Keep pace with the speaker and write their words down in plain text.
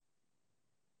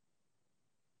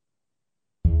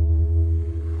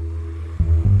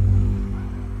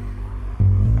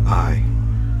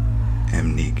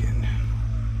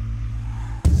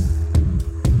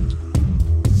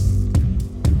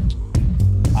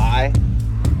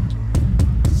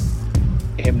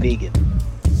am Negan.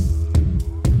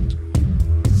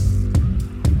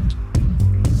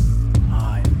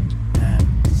 I am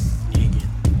Negan.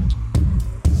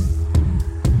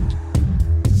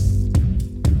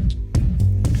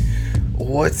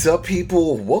 What's up,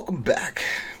 people? Welcome back.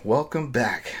 Welcome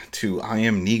back to I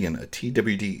Am Negan, a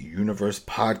TWD Universe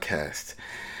podcast.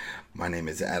 My name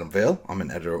is Adam Vale. I'm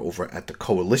an editor over at The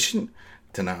Coalition.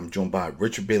 Tonight I'm joined by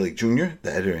Richard Bailey Jr.,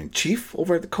 the editor-in-chief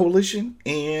over at The Coalition,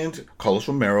 and Carlos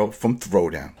Romero from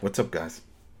Throwdown. What's up, guys?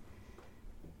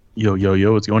 Yo,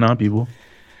 what's going on, people?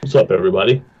 What's up,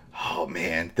 everybody? Oh,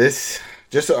 man.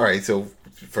 Alright, so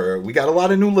we got a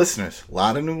lot of new listeners,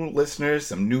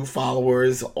 some new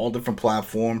followers, all different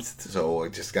platforms. So I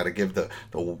just got to give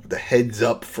the heads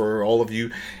up for all of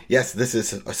you. Yes, this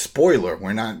is a spoiler.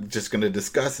 We're not just going to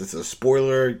discuss. It's a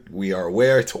spoiler. We are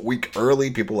aware it's a week early.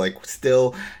 People are like,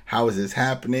 still, how is this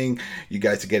happening? You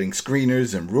guys are getting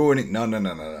screeners and ruining. No.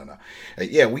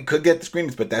 Yeah, we could get the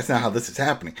screeners, but that's not how this is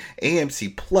happening.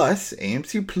 AMC Plus,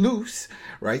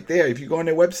 right there. If you go on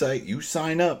their website, you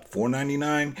sign up,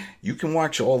 $4.99. You can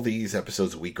watch all these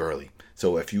episodes a week early.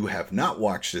 So if you have not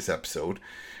watched this episode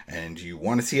and you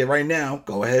want to see it right now,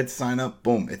 go ahead, sign up.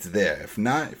 Boom, it's there. If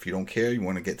not, if you don't care, you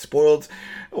want to get spoiled,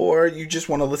 or you just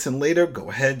want to listen later, go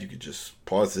ahead. You can just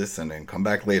pause this and then come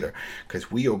back later, because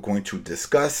we are going to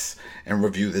discuss and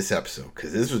review this episode,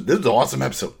 because this was an awesome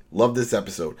episode. Love this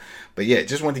episode. But yeah,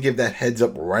 just wanted to give that heads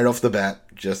up right off the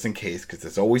bat, just in case, because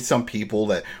there's always some people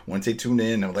that once they tune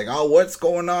in, they're like, oh, what's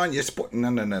going on? You're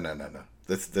No.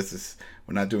 This is,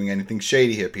 we're not doing anything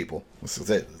shady here, people. This is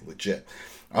it. It's legit.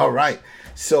 All right.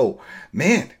 So,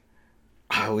 man,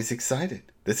 I was excited.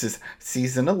 This is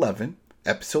season 11,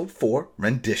 episode 4,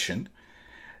 rendition.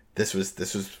 This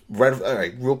was right. All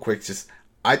right, real quick.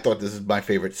 I thought this is my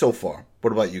favorite so far.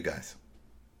 What about you guys?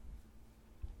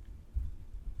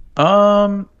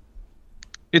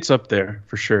 It's up there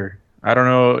for sure. I don't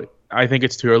know. I think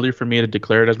it's too early for me to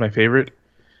declare it as my favorite,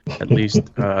 at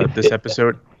least this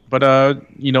episode. But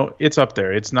it's up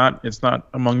there. It's not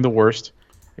among the worst.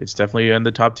 It's definitely in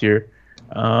the top tier.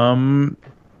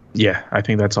 Yeah, I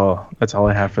think that's all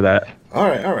I have for that. All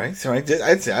right. So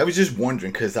I was just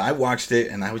wondering, because I watched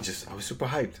it and I was super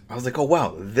hyped. I was like, oh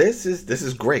wow, this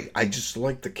is great. I just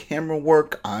liked the camera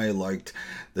work. I liked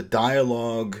the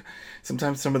dialogue.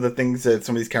 Sometimes some of the things that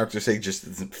some of these characters say just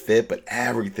doesn't fit, but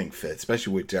everything fits,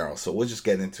 especially with Daryl. So we'll just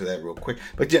get into that real quick.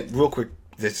 But yeah, real quick,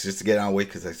 just to get out of the way,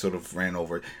 because I sort of ran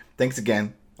over it. Thanks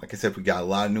again. Like I said, we got a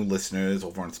lot of new listeners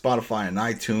over on Spotify and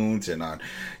iTunes and on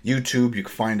YouTube. You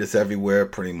can find us everywhere,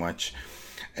 pretty much.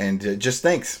 And just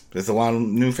thanks. There's a lot of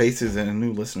new faces and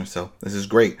new listeners, so this is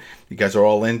great. You guys are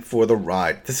all in for the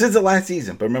ride. This is the last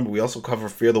season, but remember, we also cover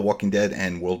Fear the Walking Dead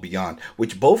and World Beyond,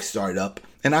 which both start up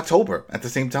in October at the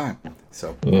same time.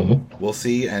 So We'll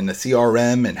see, and the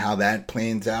CRM and how that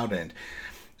plans out. And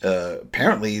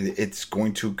apparently, it's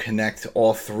going to connect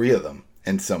all three of them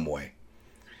in some way.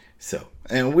 So,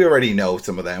 and we already know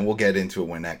some of that, and we'll get into it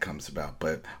when that comes about.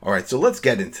 But, all right, so let's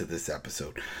get into this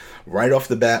episode. Right off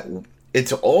the bat,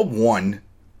 it's all one.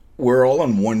 We're all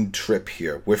on one trip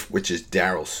here, which is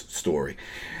Daryl's story.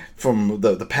 From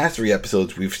the past 3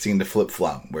 episodes, we've seen the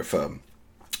flip-flop with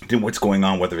what's going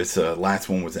on, whether it's last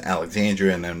one was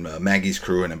Alexandria and then Maggie's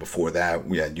crew, and then before that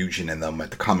we had Eugene and them at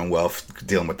the Commonwealth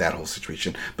dealing with that whole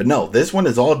situation. But no, this one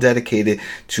is all dedicated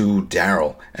to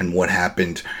Daryl and what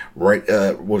happened right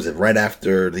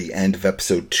after the end of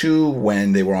episode 2,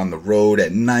 when they were on the road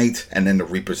at night and then the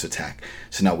Reapers attack.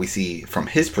 So now we see from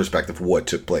his perspective what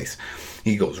took place.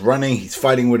 He goes running, he's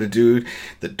fighting with a dude,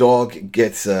 the dog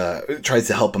gets tries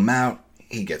to help him out,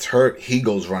 he gets hurt, he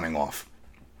goes running off.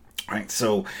 Right,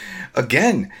 so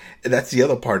again, that's the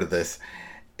other part of this.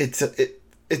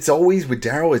 It's always with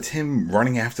Daryl. It's him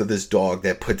running after this dog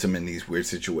that puts him in these weird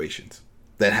situations.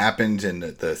 That happened in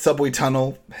the subway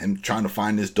tunnel. Him trying to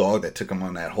find his dog that took him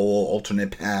on that whole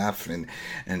alternate path, and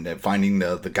finding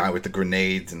the guy with the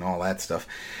grenades and all that stuff.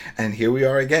 And here we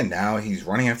are again. Now he's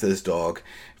running after this dog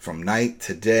from night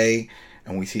to day.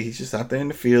 And we see he's just out there in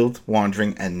the field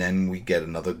wandering. And then we get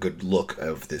another good look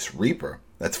of this Reaper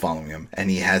that's following him, and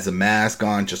he has a mask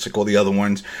on just like all the other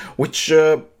ones, which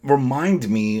remind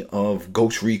me of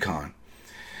Ghost Recon,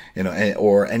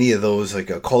 or any of those, like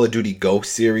a Call of Duty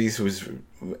Ghost series was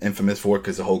infamous for,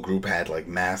 because the whole group had like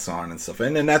masks on and stuff,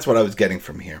 and that's what I was getting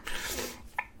from here.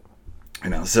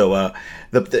 So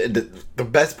the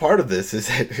best part of this is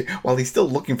that while he's still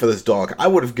looking for this dog, I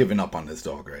would have given up on this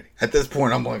dog already. At this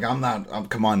point, I'm like,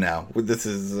 come on now. This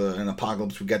is an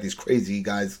apocalypse. We got these crazy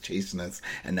guys chasing us,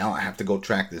 and now I have to go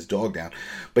track this dog down.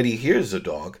 But he hears a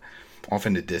dog off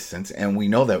in the distance, and we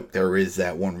know that there is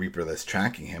that one Reaper that's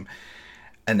tracking him.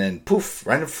 And then poof,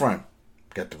 right in front,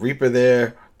 got the Reaper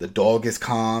there. The dog is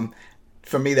calm.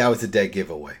 For me, that was a dead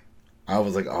giveaway. I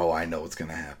was like, oh, I know what's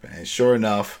gonna happen. And sure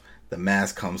enough, the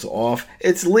mask comes off.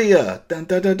 It's Leah. Dun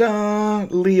dun dun dun.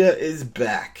 Leah is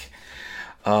back.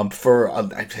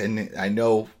 I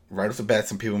know right off the bat,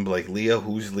 some people will be like, Leah,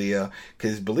 who's Leah?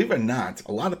 Because believe it or not,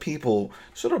 a lot of people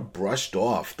sort of brushed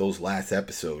off those last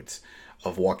episodes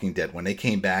of Walking Dead when they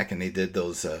came back and they did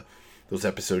those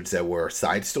episodes that were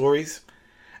side stories.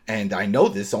 And I know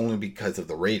this only because of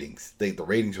the ratings. The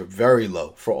ratings were very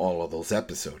low for all of those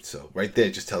episodes. So right there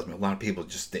just tells me a lot of people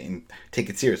just didn't take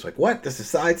it serious. Like, what? This is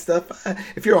side stuff?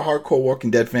 If you're a hardcore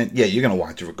Walking Dead fan, yeah, you're going to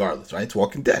watch it regardless, right? It's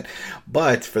Walking Dead.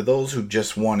 But for those who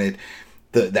just wanted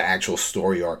the actual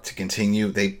story arc to continue,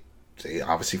 they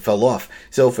obviously fell off.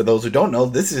 So for those who don't know,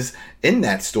 this is in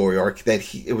that story arc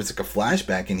that it was like a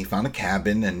flashback and he found a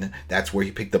cabin and that's where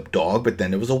he picked up dog, but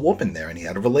then there was a woman there and he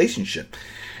had a relationship.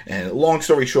 And long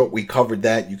story short, we covered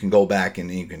that. You can go back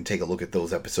and you can take a look at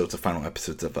those episodes, the final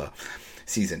episodes of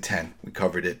season 10. We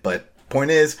covered it. But point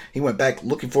is, he went back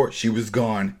looking for it. She was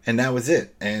gone. And that was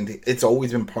it. And it's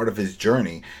always been part of his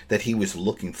journey that he was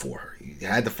looking for her. He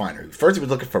had to find her. First he was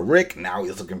looking for Rick. Now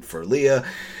he's looking for Leah.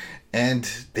 And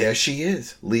there she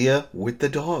is. Leah with the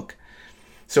dog.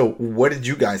 So what did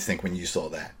you guys think when you saw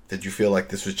that? Did you feel like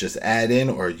this was just add-in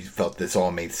or you felt this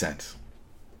all made sense?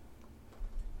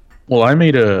 Well, I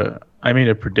made a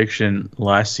prediction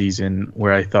last season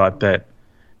where I thought that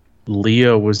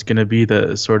Leah was going to be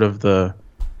the sort of the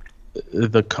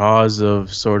cause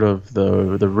of sort of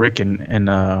the Rick and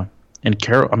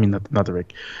Carol. I mean, not the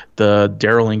Rick, the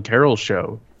Daryl and Carol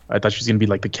show. I thought she was going to be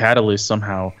like the catalyst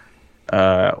somehow,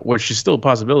 which is still a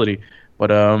possibility.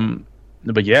 But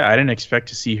yeah, I didn't expect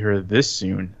to see her this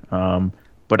soon.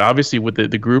 But obviously, with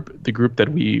the group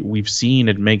that we've seen,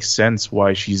 it makes sense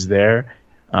why she's there.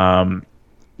 I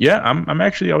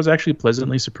was actually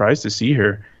pleasantly surprised to see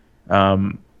her,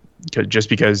 just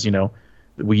because the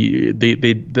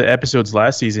episodes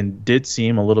last season did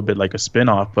seem a little bit like a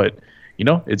spin-off, but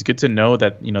it's good to know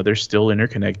that they're still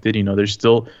interconnected. They're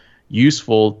still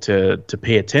useful to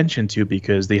pay attention to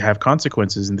because they have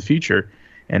consequences in the future,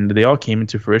 and they all came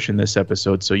into fruition this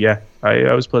episode. So yeah,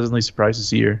 I was pleasantly surprised to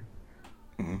see her.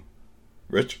 Mm-hmm.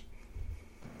 Rich?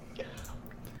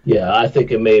 Yeah, I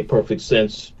think it made perfect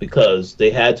sense because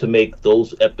they had to make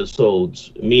those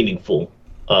episodes meaningful.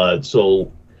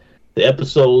 So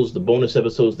the bonus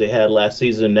episodes they had last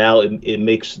season, now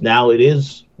it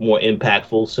is more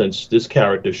impactful since this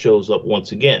character shows up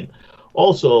once again.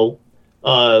 Also,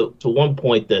 to one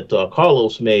point that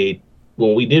Carlos made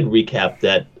when we did recap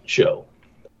that show,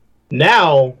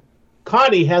 now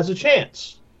Connie has a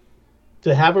chance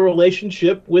to have a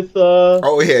relationship with well,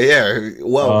 Daryl.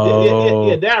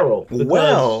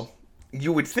 Well,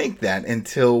 you would think that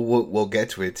until we'll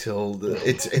get to it.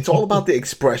 It's all about the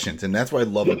expressions, and that's what I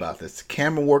love about this. The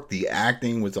camera work, the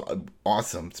acting was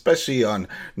awesome, especially on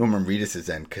Norman Reedus'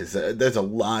 end, because there's a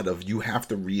lot of you have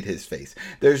to read his face.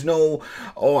 There's no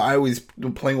I was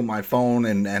playing with my phone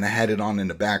and I had it on in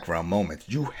the background moments.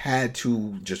 You had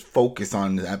to just focus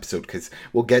on the episode because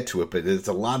we'll get to it, but there's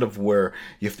a lot of where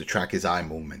you have to track his eye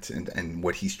movements and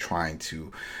what he's trying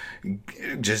to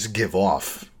just give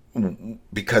off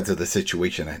because of the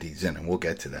situation that he's in, and we'll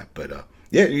get to that. But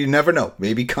yeah, you never know.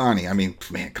 Maybe Connie. I mean,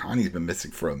 man, Connie's been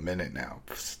missing for a minute now.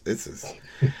 This is.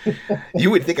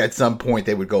 You would think at some point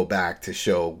they would go back to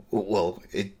show. Well,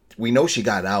 we know she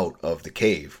got out of the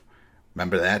cave.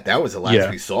 Remember that? That was the last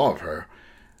we saw of her.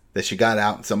 That she got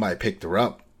out and somebody picked her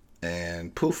up,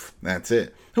 and poof, that's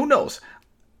it. Who knows?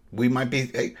 We might be.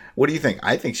 Hey, what do you think?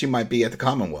 I think she might be at the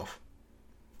Commonwealth.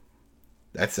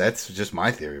 That's just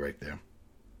my theory right there.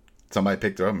 Somebody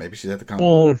picked her up. Maybe she's at the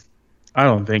Commonwealth. Well, I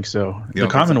don't think so. The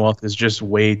Commonwealth is just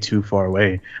way too far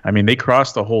away. I mean, they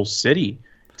crossed the whole city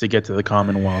to get to the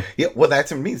Commonwealth. Yeah, well,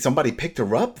 that's what I mean. Somebody picked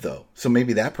her up, though. So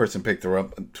maybe that person picked her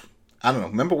up. I don't know.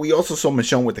 Remember, we also saw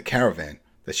Michonne with the caravan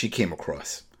that she came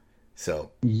across.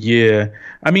 So yeah,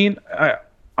 I mean,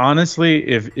 honestly,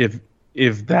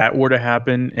 if that were to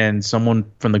happen and someone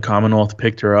from the Commonwealth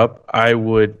picked her up, I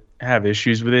would have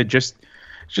issues with it. Just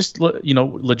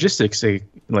logistics sake.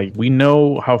 Like, we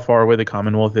know how far away the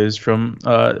Commonwealth is from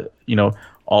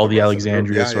all the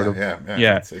Alexandria sort of.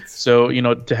 Yeah.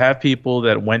 So to have people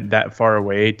that went that far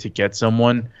away to get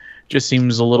someone just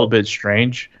seems a little bit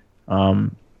strange.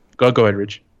 Go ahead,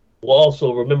 Rich. Well,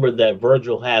 also remember that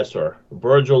Virgil has her.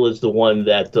 Virgil is the one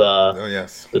that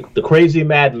the crazy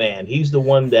madman. He's the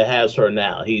one that has her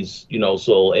now. He's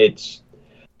so it's.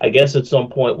 I guess at some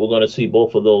point we're going to see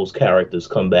both of those characters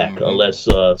come back, unless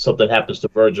something happens to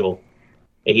Virgil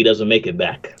and he doesn't make it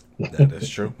back. That is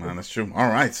true. That is true. All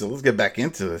right, so let's get back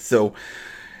into this. So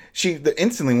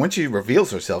instantly, when she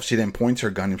reveals herself, she then points her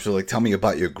gun and she's like, "Tell me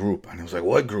about your group." And I was like,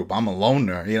 "What group? I'm a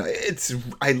loner."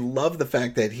 I love the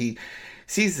fact that he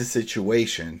sees the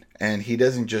situation and he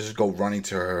doesn't just go running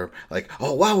to her like,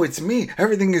 "Oh wow, it's me.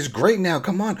 Everything is great now.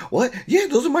 Come on." What? Yeah,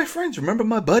 those are my friends. Remember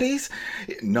my buddies?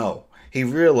 No. He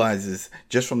realizes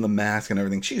just from the mask and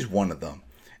everything, she's one of them.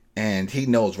 And he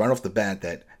knows right off the bat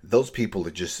that those people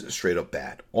are just straight up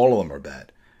bad. All of them are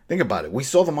bad. Think about it. We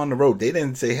saw them on the road. They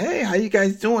didn't say, "Hey, how you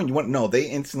guys doing? You want?" No, they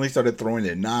instantly started throwing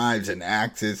their knives and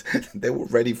axes. They were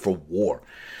ready for war.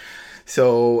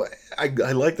 So I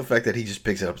like the fact that he just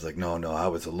picks it up. He's like, no, I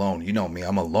was alone. You know me.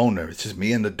 I'm a loner. It's just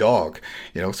me and the dog.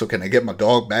 So can I get my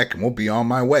dog back and we'll be on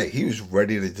my way? He was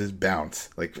ready to just bounce.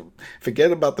 Like,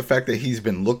 forget about the fact that he's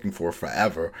been looking for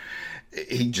forever.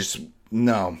 He just...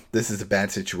 No, this is a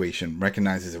bad situation.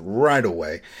 Recognizes it right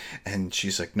away. And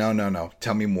she's like, no.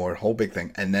 Tell me more. Whole big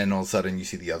thing. And then all of a sudden you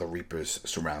see the other Reapers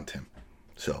surround him.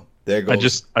 So there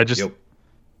goes.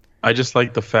 I just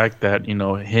like the fact that,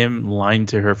 him lying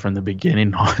to her from the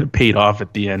beginning paid off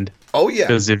at the end. Oh, yeah.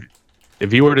 Because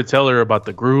if he were to tell her about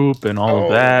the group and all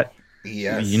of that,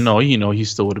 yes. he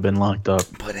still would have been locked up.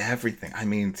 But everything. I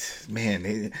mean,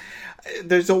 man,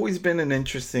 there's always been an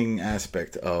interesting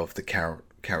aspect of the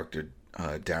character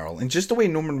Daryl, and just the way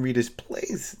Norman Reedus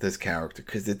plays this character,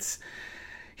 because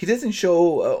he doesn't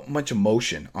show much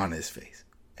emotion on his face,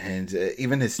 and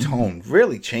even his tone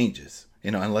really changes,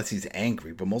 unless he's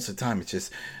angry. But most of the time, it's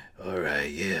just, all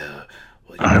right, yeah.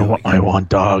 Well, I want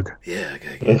dog. Yeah,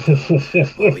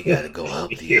 well, we gotta go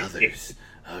help the others.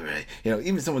 All right,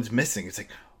 even if someone's missing, it's like,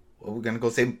 well, we're gonna go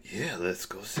save him. Yeah, let's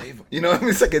go save him.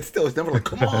 It's like it's never like,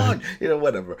 come on,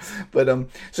 whatever. But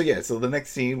so the next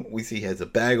scene we see he has a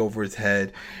bag over his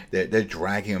head. They're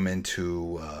dragging him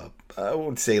into I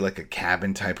would say like a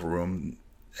cabin type of room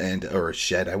or a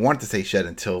shed. I wanted to say shed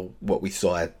until what we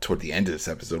saw toward the end of this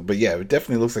episode. But yeah, it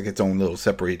definitely looks like its own little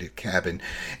separated cabin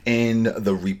in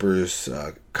the Reapers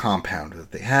compound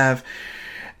that they have.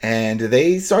 And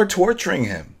they start torturing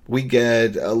him. We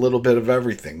get a little bit of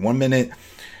everything. 1 minute,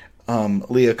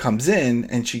 Leah comes in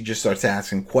and she just starts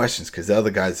asking questions because the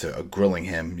other guys are grilling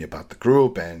him about the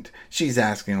group, and she's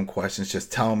asking him questions. Just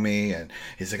tell me. And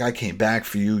he's like, I came back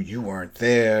for you. You weren't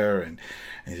there. And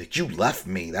he's like, you left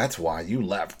me. That's why you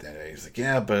left. And he's like,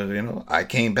 yeah, but I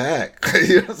came back.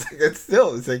 It's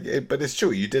like, but it's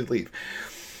true. You did leave.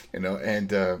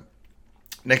 And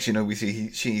next, we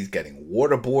see she's getting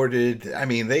waterboarded. I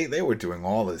mean, they were doing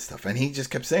all this stuff, and he just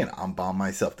kept saying, "I'm by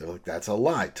myself." They're like, "That's a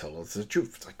lie. Tell us the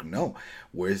truth." It's like, no.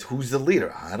 Who's the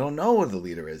leader? I don't know who the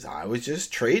leader is. I was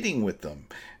just trading with them,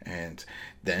 and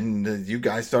then you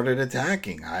guys started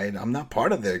attacking. I'm not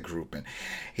part of their group, and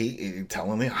he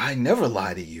telling me, "I never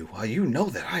lie to you. Well, you know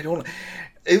that I don't."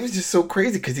 It was just so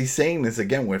crazy because he's saying this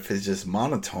again with his just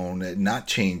monotone and not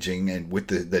changing, and with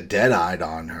the dead-eyed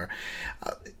on her.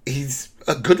 He's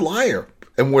a good liar,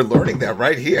 and we're learning that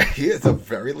right here. He is a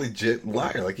very legit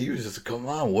liar. Like, he was just, come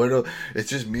on,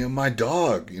 it's just me and my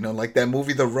dog. Like that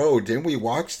movie The Road. Didn't we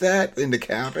watch that in the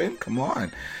cabin? Come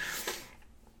on.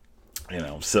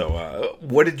 So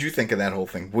what did you think of that whole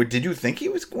thing? Did you think he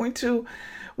was going to,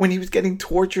 when he was getting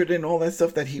tortured and all that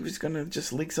stuff, that he was going to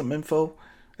just leak some info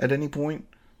at any point?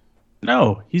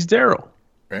 No, he's Daryl.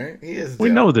 Right? He is Daryl. We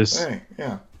know this. Right,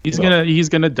 yeah. He's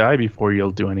gonna die before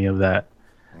he'll do any of that.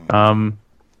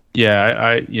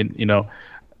 Yeah,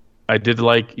 I did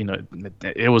like,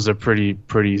 it was a pretty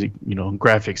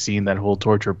graphic scene, that whole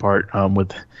torture part with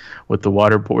the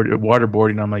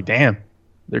waterboarding. I'm like, damn,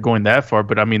 they're going that far.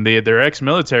 But I mean, they're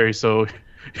ex-military, so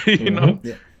Yeah.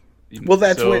 Well,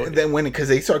 that's because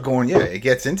they start going, it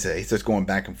gets into it. He starts going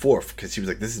back and forth because she was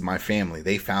like, this is my family.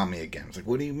 They found me again. I was like,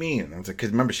 what do you mean? And I was like,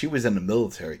 because remember, she was in the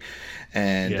military,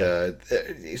 and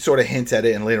it sort of hints at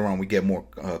it, and later on we get more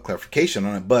clarification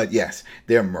on it. But yes,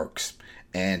 they're mercs,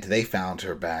 and they found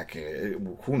her back.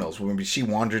 Who knows? Maybe she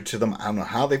wandered to them. I don't know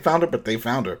how they found her, but they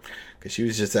found her because she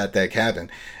was just at that cabin.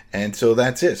 And so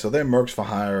that's it. So they're mercs for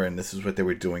hire, and this is what they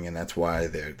were doing, and that's why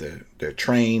they're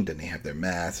trained, and they have their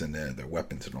masks and their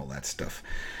weapons and all that stuff.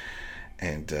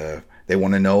 And they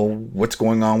want to know what's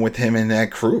going on with him and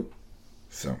that crew.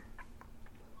 So,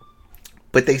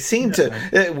 but they seem to.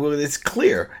 Well, it's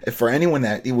clear for anyone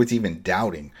that was even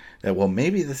doubting that, well,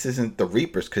 maybe this isn't the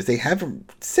Reapers, because they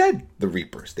haven't said the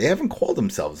Reapers. They haven't called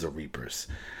themselves the Reapers.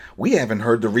 We haven't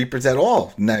heard the Reapers at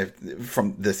all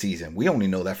from this season. We only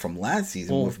know that from last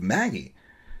season with Maggie.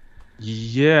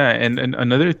 Yeah, and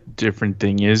another different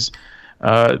thing is,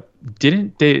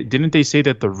 didn't they say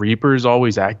that the Reapers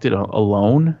always acted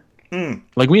alone?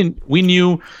 Like we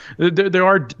knew there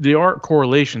are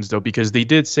correlations though, because they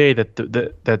did say that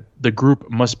the group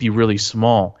must be really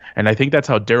small, and I think that's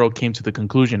how Daryl came to the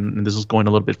conclusion. And this is going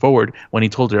a little bit forward when he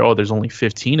told her, "Oh, there's only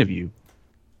 15 of you."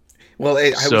 Well, I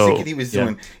was thinking he was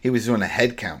doing a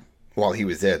head count while he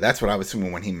was there. That's what I was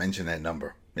assuming when he mentioned that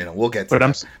number. We'll get to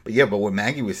that. But what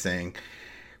Maggie was saying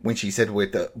when she said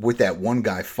with that one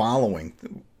guy following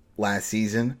last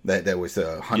season that was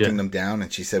hunting them down,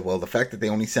 and she said, well, the fact that they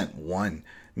only sent one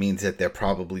means that they're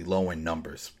probably low in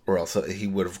numbers, or else he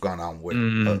would have gone on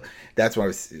with that's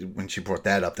why when she brought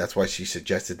that up, that's why she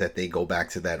suggested that they go back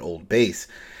to that old base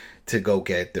to go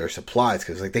get their supplies,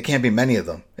 because like there can't be many of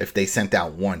them if they sent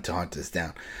out one to hunt us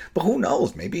down. But who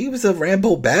knows, maybe he was a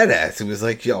Rambo badass who was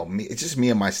like, yo, it's just me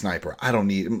and my sniper, I don't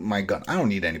need my gun, I don't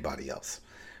need anybody else.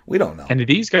 We don't know. And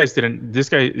these guys didn't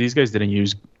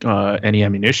use any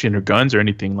ammunition or guns or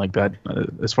anything like that.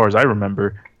 As far as I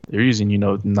remember, they're using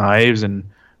knives and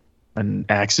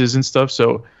axes and stuff.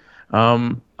 So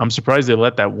I'm surprised they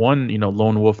let that one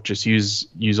lone wolf just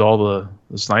use all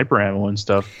the sniper ammo and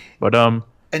stuff. But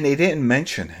and they didn't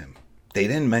mention him. They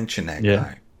didn't mention that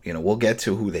guy. We'll get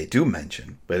to who they do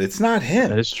mention, but it's not him.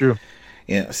 That is true.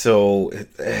 So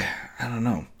I don't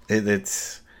know.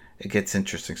 It gets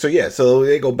interesting. So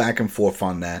they go back and forth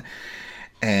on that.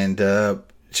 And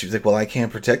she was like, well, I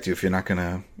can't protect you if you're not going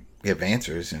to give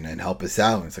answers and help us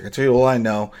out. And it's like, I tell you all I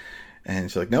know. And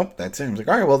she's like, nope, that's it. I was like,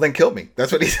 all right, well, then kill me.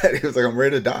 That's what he said. He was like, I'm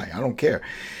ready to die. I don't care.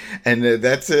 And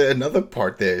that's another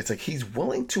part there. It's like he's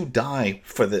willing to die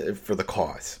for the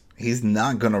cause. He's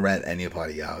not going to rat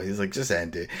anybody out. He's like, just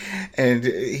end it. And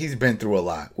he's been through a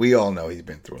lot. We all know he's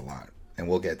been through a lot. And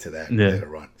we'll get to that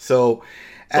later on. So...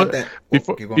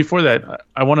 Before that,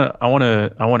 I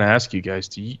wanna ask you guys.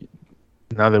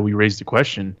 Now that we raised the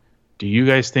question, do you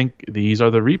guys think these are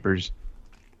the Reapers,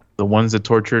 the ones that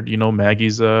tortured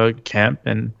Maggie's camp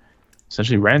and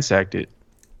essentially ransacked it?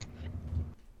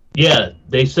 Yeah,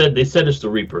 they said it's the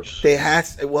Reapers.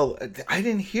 Well, I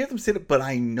didn't hear them say it, but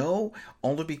I know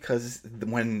only because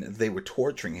when they were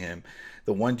torturing him,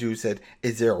 the one dude said,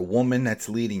 "Is there a woman that's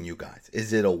leading you guys?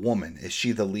 Is it a woman? Is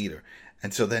she the leader?"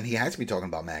 And so then he has to be talking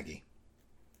about Maggie.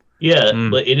 Yeah,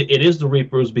 but it is the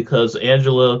Reapers because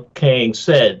Angela Kang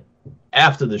said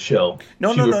after the show.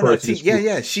 No.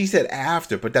 She said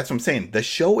after, but that's what I'm saying. The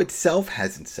show itself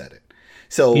hasn't said it.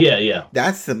 So yeah.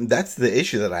 That's the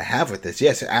issue that I have with this.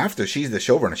 Yes, after she's the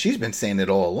showrunner, she's been saying it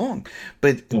all along.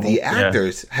 But the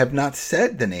actors have not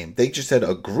said the name. They just said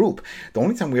a group. The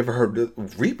only time we ever heard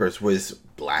Reapers was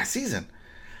last season.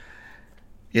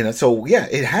 So yeah,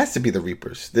 it has to be the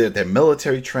Reapers. They're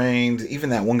military trained.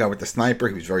 Even that one guy with the sniper,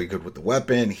 he was very good with the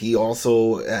weapon. He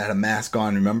also had a mask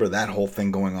on. Remember that whole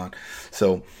thing going on?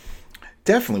 So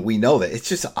definitely we know that. It's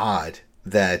just odd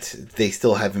that they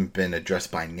still haven't been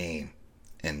addressed by name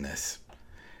in this.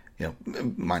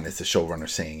 Minus the showrunner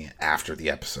saying it after the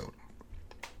episode.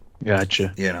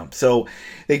 Gotcha. So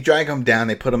they drag him down.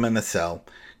 They put him in the cell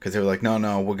because they were like,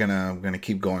 no, we're gonna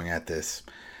keep going at this.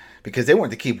 Because they wanted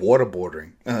to keep doing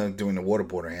the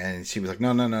waterboarding, and she was like,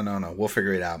 no, we'll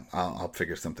figure it out. I'll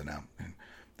figure something out. And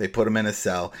they put him in a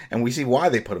cell, and we see why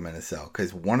they put him in a cell.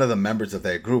 Because one of the members of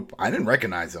that group, I didn't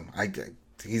recognize him.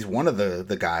 He's one of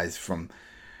the guys from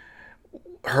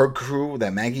her crew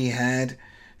that Maggie had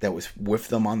that was with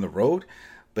them on the road,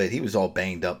 but he was all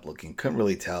banged up looking, couldn't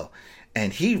really tell.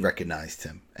 And he recognized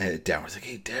him, and Daryl was like,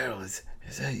 hey, Daryl, is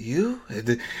that you?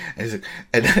 And he's like,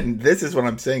 and then this is what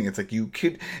I'm saying. It's like you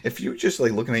could, if you're just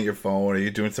like looking at your phone or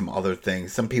you're doing some other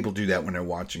things, some people do that when they're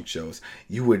watching shows,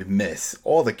 you would miss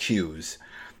all the cues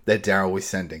that Daryl was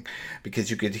sending. Because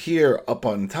you could hear up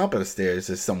on top of the stairs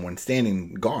there's someone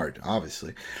standing guard,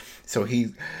 obviously. So he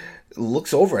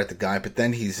looks over at the guy, but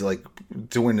then he's like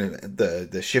doing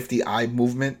the shifty eye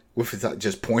movement with his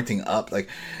just pointing up like,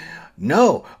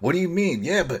 no, what do you mean?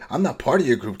 Yeah, but I'm not part of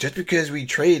your group. Just because we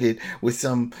traded with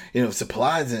some,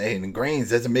 supplies and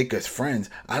grains doesn't make us friends.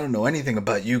 I don't know anything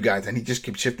about you guys. And he just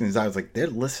keeps shifting his eyes like they're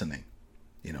listening.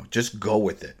 Just go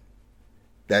with it.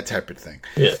 That type of thing.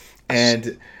 Yeah.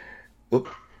 And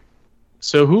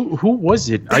so who was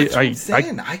it? That's what I'm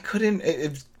saying. I couldn't.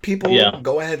 If people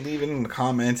go ahead, leave it in the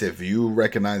comments if you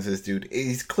recognize this dude.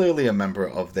 He's clearly a member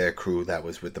of their crew that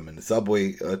was with them in the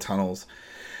subway tunnels.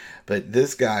 But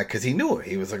this guy, because he knew it,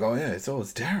 he was like, oh, yeah, it's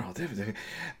Daryl.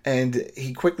 And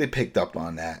he quickly picked up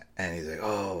on that. And he's like,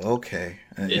 oh, okay.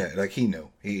 And he knew.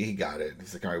 He got it.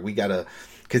 He's like, all right, we got to...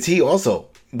 Because he also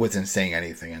wasn't saying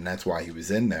anything, and that's why he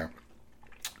was in there.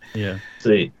 Yeah.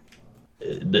 See,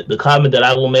 the comment that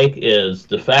I will make is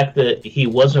the fact that he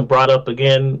wasn't brought up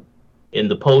again in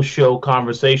the post-show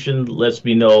conversation lets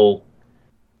me know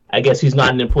I guess he's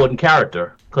not an important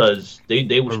character because they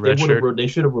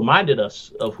should have reminded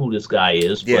us of who this guy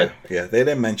is. Yeah, but yeah, they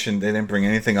didn't bring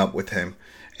anything up with him,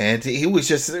 and he was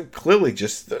just clearly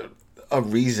just a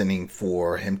reasoning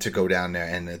for him to go down there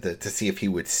and to see if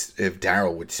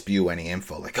Daryl would spew any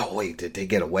info, like, oh wait, did they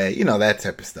get away? You know, that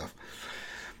type of stuff,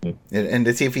 and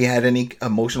to see if he had any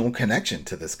emotional connection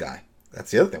to this guy.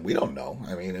 That's the other thing, we don't know.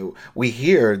 I mean, we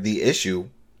hear the issue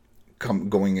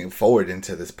going forward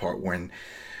into this part when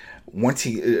once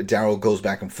Daryl goes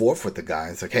back and forth with the guy.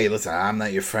 It's like, hey, listen, I'm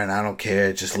not your friend. I don't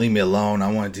care. Just leave me alone. I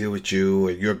want to deal with you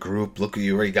or your group. Look,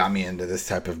 you already got me into this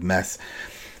type of mess.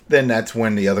 Then that's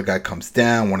when the other guy comes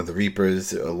down, one of the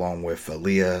Reapers, along with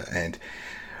Leah, and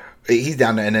he's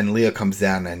down there. And then Leah comes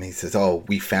down and he says, oh,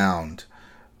 we found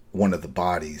one of the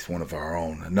bodies, one of our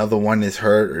own. Another one is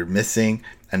hurt or missing,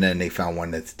 and then they found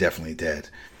one that's definitely dead.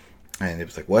 And it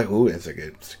was like, what? Who? It's like,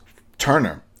 it's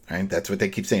Turner. Right? That's what they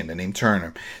keep saying, the name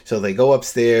Turner. So they go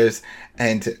upstairs,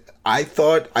 and I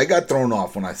thought, I got thrown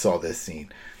off when I saw this scene.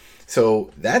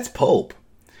 So that's Pope,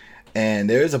 and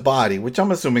there's a body, which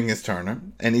I'm assuming is Turner,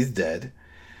 and he's dead.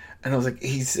 And I was like,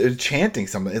 he's chanting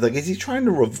something. Like, is he trying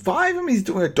to revive him? He's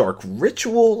doing a dark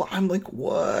ritual. I'm like,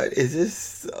 what is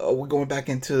this? We're going back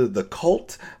into the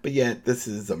cult, but yet this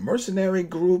is a mercenary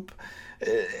group.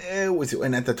 It was,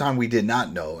 and at the time we did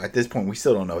not know. At this point, we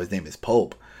still don't know his name is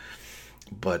Pope.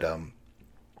 But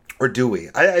or do we?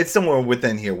 It's somewhere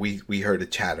within here. We heard a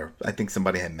chatter. I think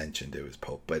somebody had mentioned it was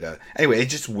Pope. But anyway, it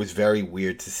just was very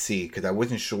weird to see because I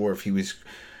wasn't sure if he was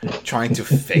trying to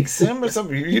fix him or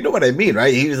something. You know what I mean,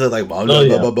 right? He was like, blah, blah,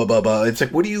 blah, blah, blah, blah. It's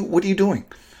like, what are you doing?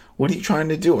 What are you trying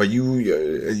to do? Are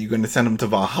you going to send him to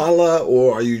Valhalla,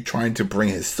 or are you trying to bring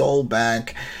his soul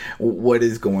back? What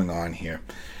is going on here?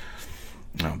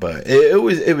 No, but it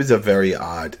was a very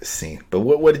odd scene. But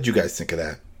what did you guys think of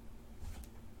that?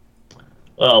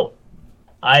 Well,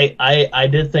 I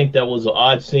did think that was an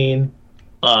odd scene.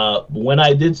 When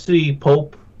I did see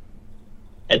Pope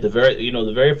at the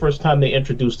very first time they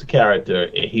introduced the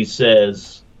character, he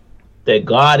says that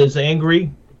God is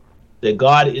angry, that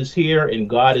God is here and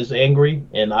God is angry,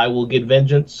 and I will get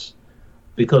vengeance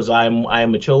because I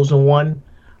am a chosen one.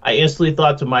 I instantly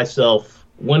thought to myself,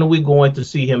 when are we going to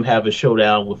see him have a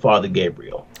showdown with Father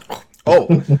Gabriel? Well,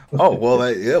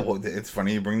 it's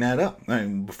funny you bring that up.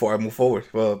 Before I move forward,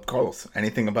 Carlos,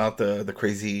 anything about the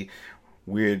crazy,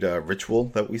 weird ritual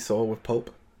that we saw with Pope?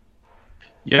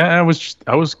 Yeah,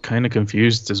 I was kind of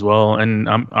confused as well, and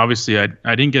obviously I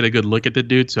didn't get a good look at the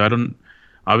dude, so I don't.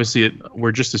 Obviously,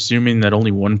 we're just assuming that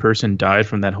only one person died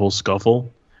from that whole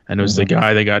scuffle, and it was the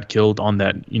guy that got killed on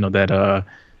that that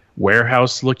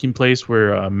warehouse-looking place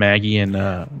where Maggie and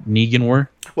Negan were.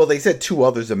 Well, they said 2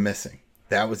 others are missing.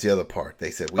 That was the other part. They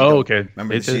said, okay.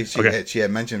 Remember, she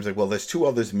had mentioned, like, well, there's 2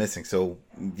 others missing. So,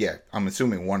 yeah, I'm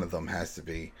assuming one of them has to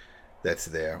be that's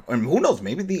there. And who knows?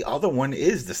 Maybe the other one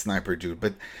is the sniper dude,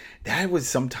 but that was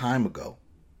some time ago.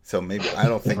 So maybe I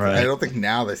don't think right. I don't think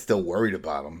now they're still worried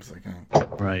about him. It's like,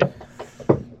 right.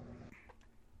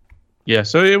 Yeah,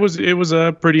 so it was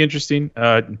pretty interesting.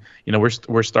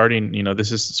 We're starting.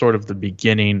 This is sort of the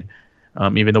beginning.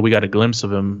 Even though we got a glimpse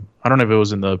of him, I don't know if it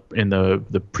was in the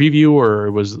preview or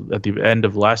it was at the end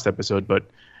of last episode, but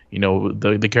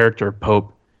the character of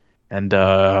Pope, and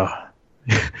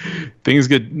things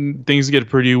get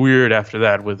pretty weird after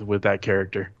that with that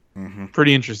character. Mm-hmm.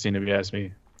 Pretty interesting if you ask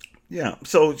me. Yeah,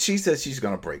 so she says she's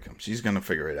going to break him. She's going to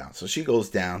figure it out. So she goes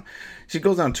down. She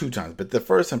goes down 2 times. But the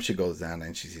first time she goes down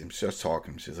and she sees him, she starts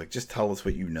talking. She's like, just tell us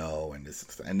what you know.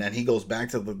 And then he goes back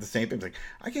to the same thing. He's like,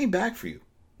 I came back for you.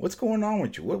 What's going on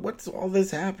with you? What's all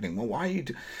this happening? Well, why are you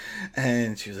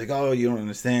And she was like, oh, you don't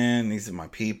understand. These are my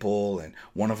people. And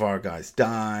one of our guys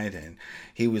died. And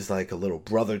he was like a little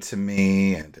brother to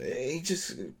me. And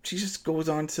she just goes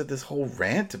on to this whole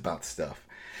rant about stuff.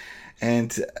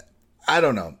 And I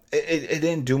don't know. It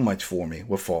didn't do much for me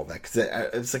with all that, because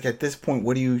it's like, at this point,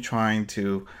 what are you trying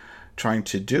to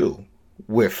do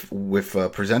with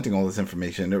presenting all this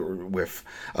information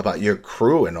about your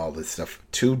crew and all this stuff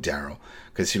to Daryl?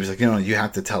 Because she was like, you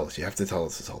have to tell us. You have to tell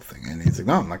us this whole thing. And he's like,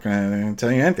 no, I'm not going to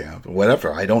tell you anything.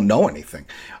 Whatever. I don't know anything.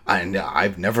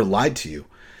 I've never lied to you,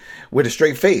 with a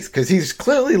straight face, because he's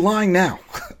clearly lying now.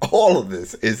 All of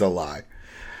this is a lie.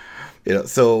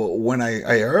 So when I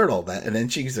heard all that, and then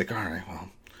she's like, all right, well,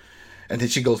 and then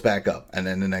she goes back up, and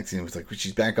then the next thing was like,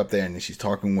 she's back up there, and then she's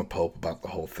talking with Pope about the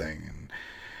whole thing,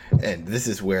 and this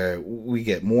is where we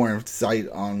get more insight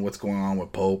on what's going on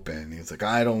with Pope, and he's like,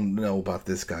 I don't know about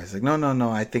this guy. He's like,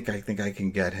 no, I think I can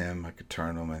get him, I could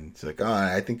turn him, and he's like,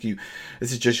 I think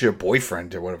this is just your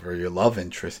boyfriend or whatever, your love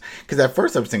interest, because at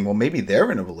first I was thinking, well, maybe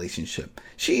they're in a relationship.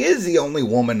 She is the only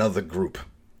woman of the group.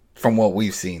 from what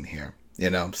we've seen here.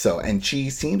 So, and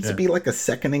she seems to be like a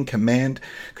second in command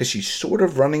because she's sort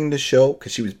of running the show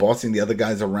because she was bossing the other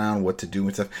guys around what to do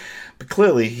and stuff. But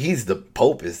clearly,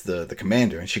 Pope is the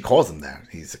commander, and she calls him that.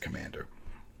 He's the commander.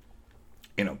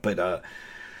 But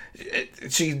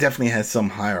she definitely has some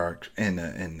hierarchy in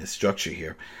the structure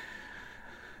here.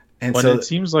 And but so it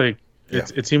seems like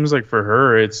it seems like for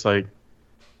her, it's like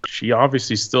she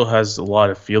obviously still has a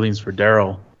lot of feelings for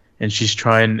Daryl. And she's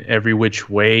trying every which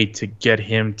way to get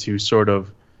him to sort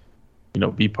of,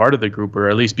 be part of the group, or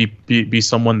at least be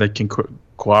someone that can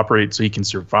cooperate so he can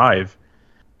survive.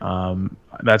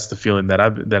 That's the feeling that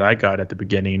I got at the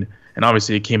beginning, and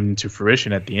obviously it came into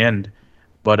fruition at the end.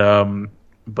 But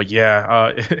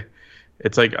yeah,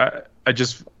 it's like I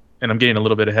just, and I'm getting a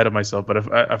little bit ahead of myself,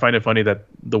 but I find it funny that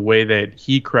the way that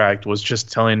he cracked was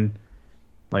just telling,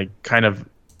 like, kind of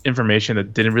information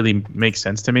that didn't really make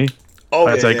sense to me. Oh,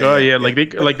 it's like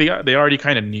they already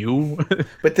kind of knew.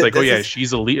 But it's like,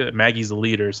 she's a lead. Maggie's a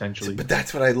leader essentially. But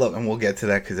that's what I love, and we'll get to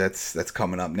that because that's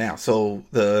coming up now. So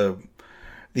the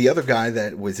other guy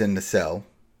that was in the cell,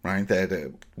 right?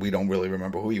 That we don't really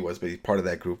remember who he was, but he's part of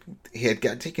that group. He had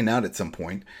got taken out at some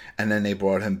point, and then they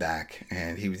brought him back,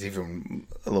 and he was even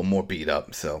a little more beat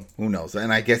up. So who knows?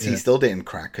 And I guess he still didn't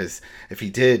crack because if he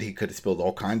did, he could have spilled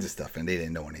all kinds of stuff, and they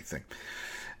didn't know anything.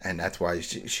 And that's why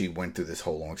she went through this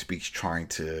whole long speech trying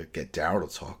to get Daryl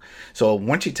to talk. So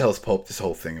once she tells Pope this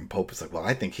whole thing, and Pope is like, well,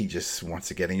 I think he just wants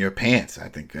to get in your pants. I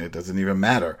think it doesn't even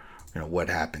matter, what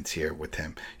happens here with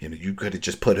him. You could have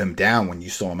just put him down when you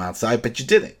saw him outside, but you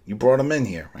didn't. You brought him in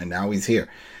here, and now he's here.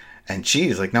 And she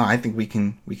is like, no, I think we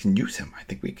can use him. I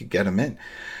think we could get him in.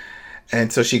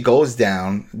 And so she goes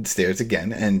downstairs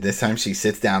again, and this time she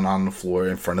sits down on the floor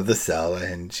in front of the cell,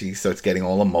 and she starts getting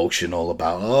all emotional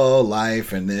about,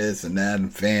 life and this and that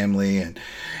and family, and,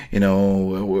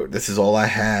 this is all I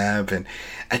have. And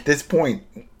at this point,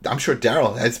 I'm sure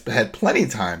Daryl has had plenty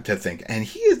of time to think, and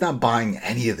he is not buying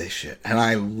any of this shit. And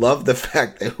I love the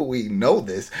fact that we know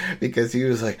this, because he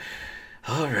was like,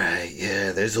 all right,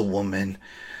 yeah, there's a woman,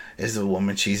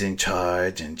 she's in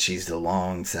charge, and she's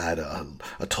alongside a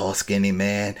tall, skinny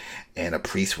man and a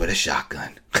priest with a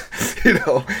shotgun.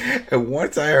 And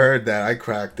once I heard that, I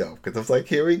cracked up, because I was like,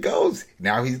 here he goes.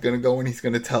 Now he's going to go and he's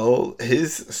going to tell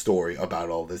his story about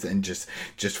all this and just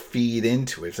feed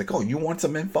into it. It's like, oh, you want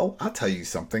some info? I'll tell you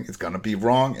something. It's going to be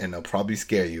wrong, and they'll probably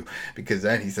scare you. Because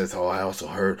then he says, oh, I also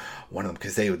heard one of them,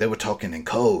 because they were talking in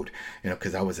code,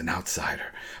 because I was an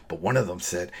outsider. But one of them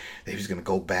said they was going to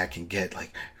go back and get,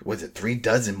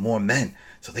 36 more men.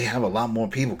 So they have a lot more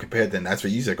people compared to, that's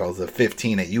what you said, calls the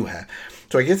 15 that you have.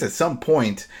 So I guess at some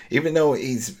point, even though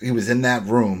he was in that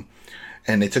room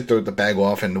and they took the bag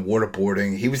off and the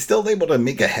waterboarding, he was still able to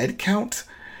make a head count,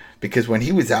 because when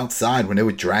he was outside, when they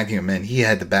were dragging him in, he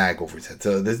had the bag over his head.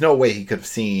 So there's no way he could have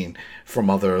seen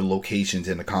from other locations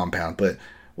in the compound. But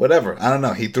whatever, I don't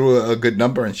know. He threw a good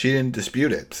number and she didn't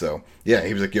dispute it. So yeah,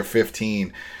 he was like, you're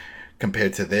 15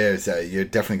 compared to theirs. You're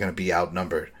definitely going to be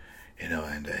outnumbered.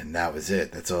 And that was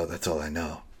it. That's all I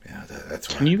know. That's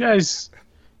why.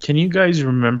 Can you guys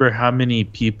remember how many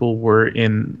people were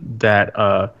in that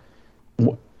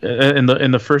in the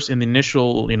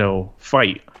initial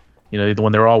fight?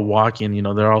 When they're all walking,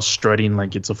 they're all strutting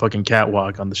like it's a fucking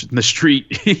catwalk on the street.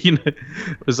 It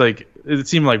was like, it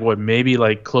seemed like maybe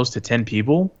close to 10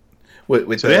 people. So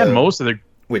they had most of their,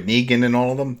 with Negan and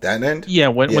all of them that end. Yeah,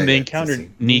 when they encountered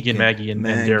Negan, Maggie, and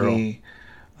Daryl.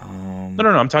 No,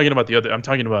 I'm talking about the other. I'm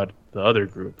talking about the other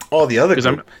group. Oh, the other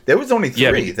group. There was only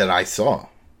 3 that I saw.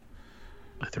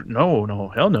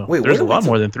 No, hell no. Wait, there's a lot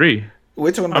more than 3.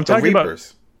 Which one? I'm talking about the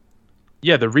Reapers.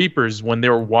 Yeah, the Reapers. When they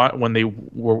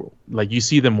were you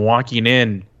see them walking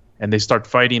in, and they start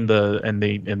fighting and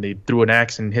they threw an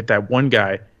axe and hit that one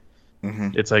guy. Mm-hmm.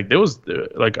 It's like there was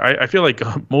I feel like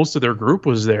most of their group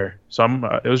was there. So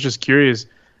I was just curious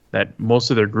that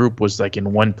most of their group was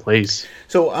in one place.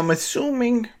 So I'm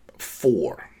assuming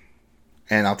 4.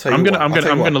 And I'll tell you. I'm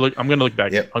gonna look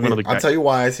back. Yep. I'll tell you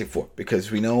why I say 4,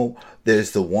 because we know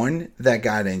there's the one that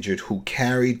got injured who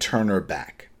carried Turner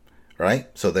back, right?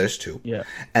 So there's 2. Yeah.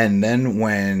 And then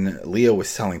when Leo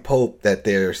was telling Pope that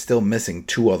they're still missing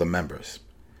 2 other members,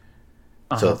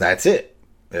 so that's it.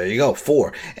 There you go,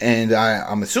 4. And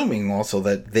I'm assuming also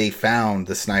that they found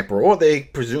the sniper, or they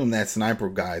presume that sniper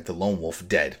guy, the lone wolf,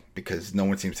 dead, because no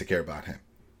one seems to care about him.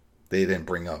 They didn't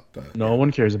bring up. No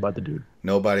one cares about the dude.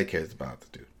 Nobody cares about the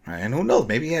dude. Right? And who knows?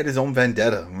 Maybe he had his own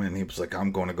vendetta, and he was like,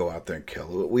 I'm going to go out there and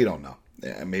kill. We don't know.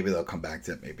 Yeah, maybe they'll come back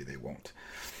to it. Maybe they won't.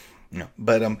 No.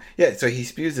 But so he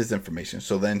spews this information.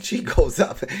 So then she goes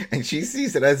up and she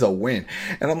sees it as a win.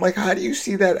 And I'm like, how do you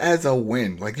see that as a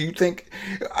win? You think...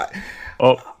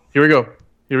 Here we go.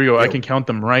 I Yo. can count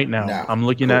them right now. Now, I'm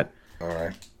looking cool. at All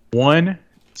right. 1,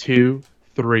 2,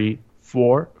 3,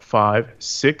 4, 5,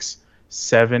 6,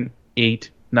 7, 8,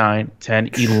 9, 10,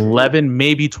 11,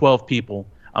 maybe 12 people.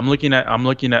 I'm looking at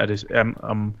this.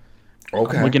 I'm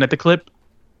looking at the clip,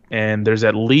 and there's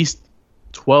at least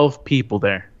 12 people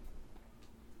there.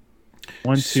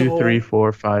 1, 2, 3,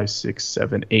 4, 5, 6,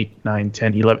 7, 8, 9,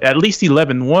 10, 11. At least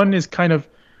 11. One is kind of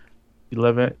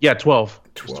 11. Yeah, 12.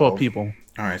 There's 12 people.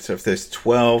 All right, so if there's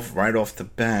 12 right off the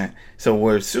bat, so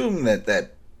we're assuming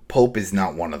that Pope is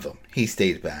not one of them. He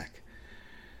stays back.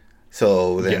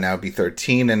 So then that would be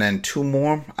 13, and then 2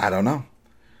 more. I don't know.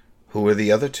 Who are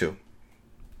the other 2?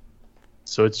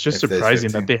 So it's just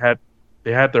surprising that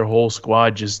they had their whole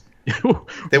squad just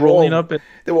they were rolling all, up.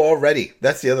 They were all ready.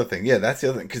 That's the other thing. Yeah, that's the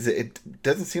other thing, because it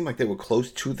doesn't seem like they were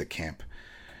close to the camp.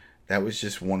 That was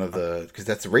just one of the, because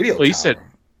that's the radio tower.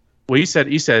 He said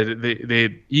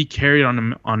he carried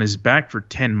him on his back for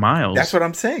 10 miles. That's what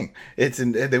I'm saying.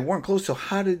 They weren't close. So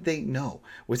how did they know?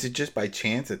 Was it just by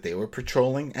chance that they were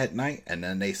patrolling at night and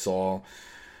then they saw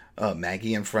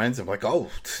Maggie and friends? I'm like, oh,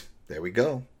 there we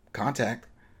go, contact.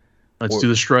 Let's do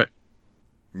the strut.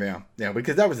 Yeah,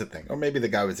 because that was the thing. Or maybe the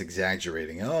guy was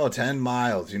exaggerating. 10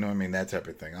 miles, you know what I mean? That type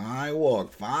of thing. I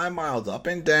walked 5 miles up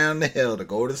and down the hill to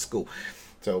go to school.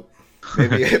 So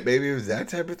maybe it was that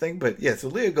type of thing. But yeah, so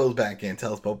Leah goes back in,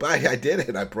 tells Pope, I did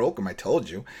it. I broke him. I told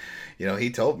you. He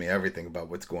told me everything about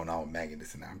what's going on with Maggie and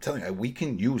that. I'm telling you, we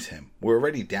can use him. We're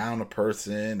already down a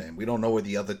person, and we don't know where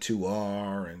the other 2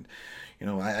 are. And,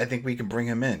 I think we can bring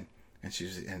him in.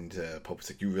 And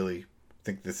Pope's like, you really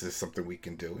think this is something we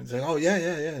can do? And it's like, oh,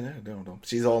 yeah. No.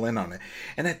 She's all in on it.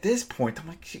 And at this point, I'm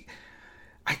like,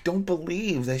 I don't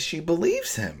believe that she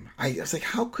believes him. I was like,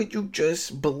 how could you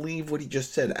just believe what he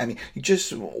just said? I mean, you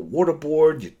just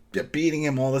waterboard, you're beating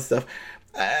him, all this stuff.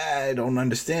 I don't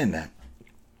understand that.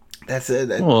 That's it.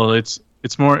 Well, it's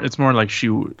more like she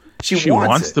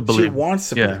wants to believe. She wants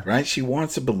to believe, right? She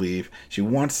wants to believe. She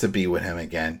wants to be with him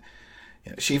again.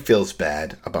 She feels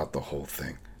bad about the whole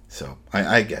thing. So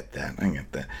I get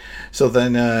that. So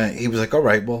then he was like, all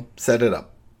right, well, set it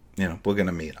up. We're going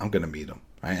to meet. I'm going to meet him.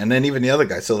 Right? And then even the other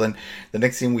guy. So then the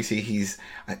next thing we see,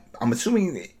 I'm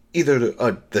assuming either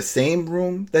the same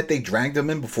room that they dragged him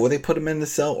in before they put him in the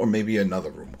cell, or maybe another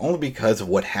room. Only because of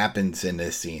what happens in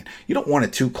this scene. You don't want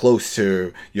it too close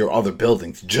to your other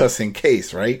buildings, just in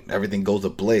case, right? Everything goes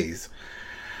ablaze.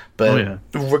 But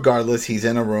regardless, he's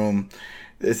in a room.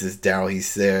 This is Daryl.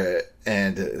 He's there.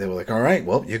 And they were like, all right,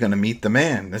 well, you're going to meet the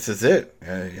man. This is it.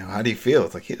 How do you feel?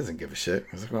 It's like, he doesn't give a shit.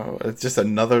 I was like, well, it's just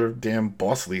another damn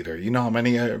boss leader. You know how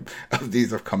many of these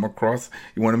have come across?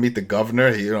 You want to meet the governor?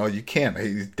 You can't.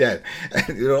 He's dead.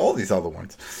 And all these other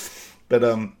ones. But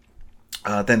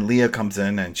then Leah comes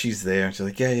in and she's there. And she's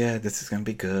like, yeah, this is going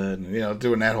to be good. And,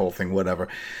 doing that whole thing, whatever.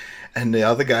 And the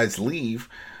other guys leave.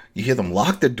 You hear them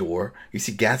lock the door. You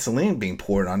see gasoline being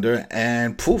poured under.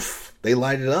 And poof, they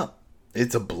light it up.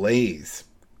 It's ablaze.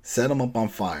 Set them up on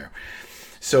fire.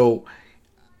 So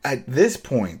at this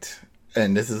point,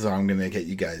 and this is how I'm going to get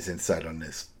you guys insight on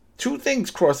this, 2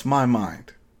 things crossed my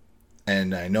mind.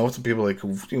 And I know some people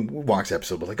who watch the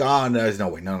episode, but like, oh, no, there's no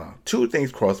way. No. 2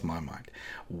 things crossed my mind.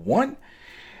 One,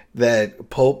 that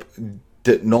Pope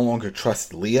no longer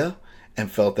trusts Leah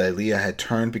and felt that Leah had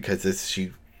turned because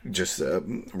she just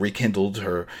rekindled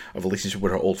her relationship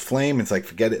with her old flame. It's like,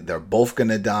 forget it, they're both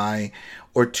gonna die.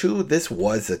 Or 2, this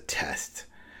was a test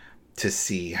to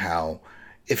see how,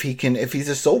 if he's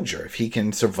a soldier, if he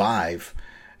can survive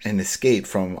and escape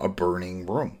from a burning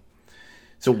room.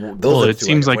 So those it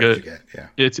seems like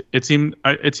it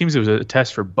seems it was a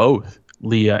test for both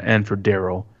Leah and for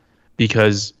Daryl,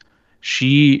 because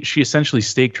she essentially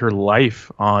staked her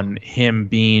life on him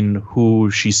being who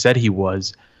she said he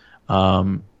was.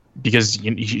 Because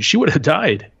she would have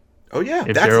died. Oh yeah,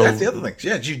 that's the other thing.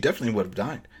 Yeah, she definitely would have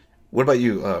died. What about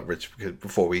you, Rich?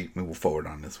 Before we move forward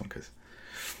on this one, because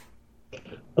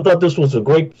I thought this was a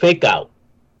great fake out,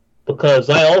 because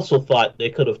I also thought they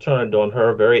could have turned on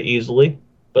her very easily,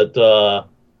 but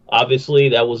obviously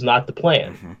that was not the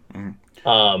plan.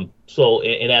 So,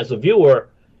 and as a viewer,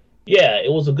 yeah,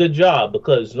 it was a good job,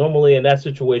 because normally in that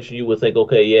situation you would think,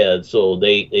 okay, yeah, so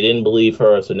they didn't believe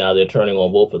her, so now they're turning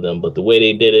on both of them. But the way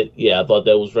they did it, yeah, I thought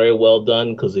that was very well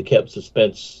done, because it kept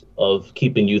suspense of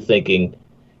keeping you thinking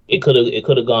it could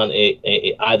have gone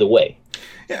either way.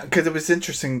 Yeah, because it was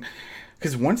interesting.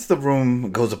 Because once the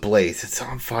room goes ablaze, it's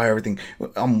on fire, everything.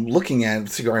 I'm looking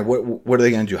at it, all right, what are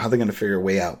they going to do? How are they going to figure a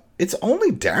way out? It's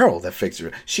only Daryl that fixes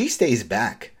it. She stays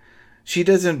back. She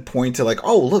doesn't point to like,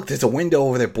 oh, look, there's a window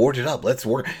over there boarded up. Let's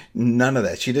work. None of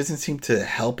that. She doesn't seem to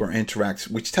help or interact,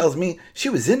 which tells me she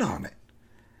was in on it.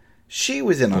 She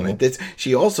was in on it.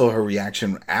 She also, her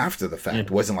reaction after the fact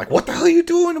Yeah. wasn't like, "What the hell are you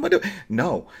doing?" Am I doing?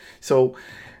 No. So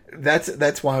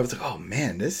that's why I was like, "Oh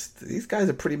man, these guys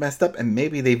are pretty messed up." And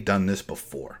maybe they've done this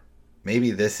before.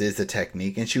 Maybe this is a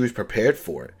technique, and she was prepared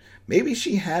for it. Maybe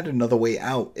she had another way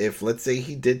out if, let's say,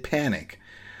 he did panic,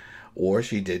 or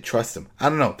she did trust him. I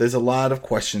don't know. There's a lot of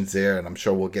questions there, and I'm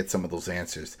sure we'll get some of those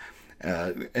answers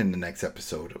in the next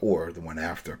episode or the one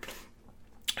after.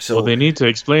 So Well, they need to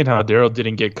explain how Daryl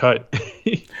didn't get cut.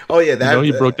 oh yeah, that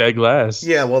he broke that glass.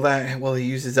 Yeah, well, he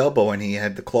used his elbow and he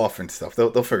had the cloth and stuff.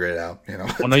 They'll figure it out, you know.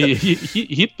 Well, no,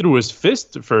 he threw his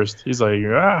fist first. He's like,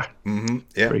 yeah.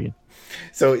 Friggin'.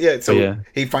 So yeah.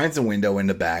 He finds a window in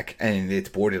the back and it's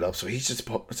boarded up. So he just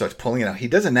starts pulling it out. He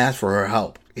doesn't ask for her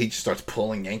help. He just starts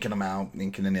pulling, yanking them out,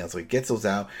 yanking the nails. So he gets those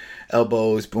out,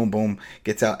 elbows, boom, boom,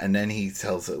 gets out, and then he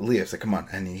tells Leah, "Like, come on,"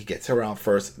 and he gets her out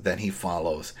first. Then he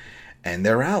follows. And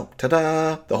they're out.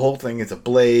 Ta-da! The whole thing is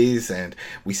ablaze, and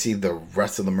we see the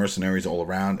rest of the mercenaries all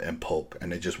around and Pope,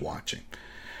 and they're just watching.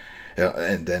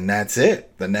 And then that's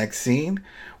it. The next scene,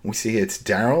 we see it's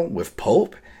Daryl with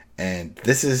Pope, and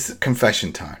this is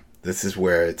confession time. This is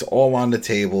where it's all on the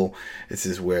table. This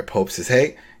is where Pope says,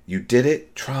 "Hey, you did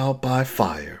it, trial by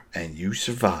fire, and you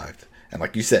survived. And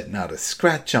like you said, not a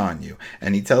scratch on you."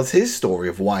 And he tells his story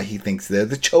of why he thinks they're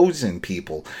the chosen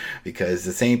people. Because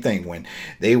the same thing, when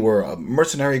they were a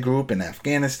mercenary group in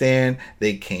Afghanistan,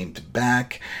 they came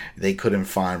back. They couldn't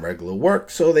find regular work,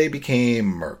 so they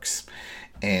became mercs.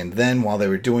 And then while they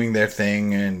were doing their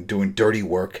thing and doing dirty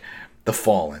work, the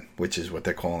Fallen, which is what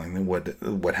they're calling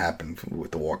what happened with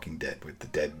the Walking Dead, with the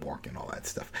dead walking, all that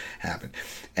stuff happened.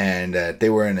 And they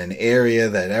were in an area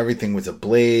that everything was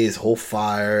ablaze, whole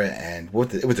fire, and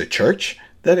it was a church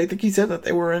that I think he said that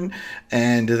they were in,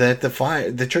 and that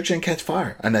the church didn't catch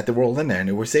fire, and that they were all in there and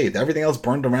they were saved. Everything else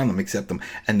burned around them except them,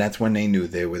 and that's when they knew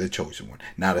they were the chosen one.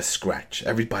 Not a scratch.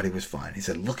 Everybody was fine. He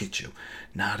said, "Look at you,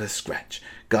 not a scratch.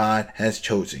 God has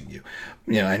chosen you."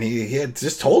 You know, and he had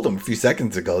just told them a few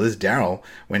seconds ago, this Daryl,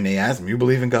 when they asked him, "You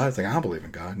believe in God?" He's like, "I don't believe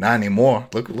in God. Not anymore.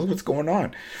 Look what's going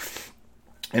on."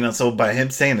 You know, so by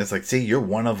him saying this, like, see, you're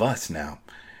one of us now.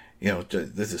 You know,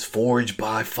 this is forged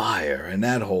by fire and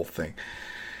that whole thing.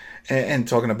 And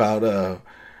talking about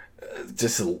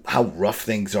just how rough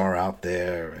things are out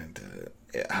there and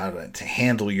how to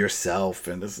handle yourself.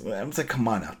 And I was like, come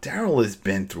on now. Daryl has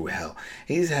been through hell.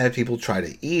 He's had people try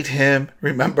to eat him.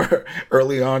 Remember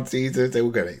early on seasons, they were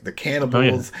going the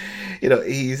cannibals. Oh, yeah. You know,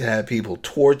 he's had people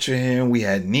torture him. We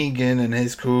had Negan and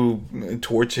his crew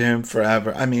torture him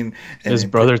forever. I mean, his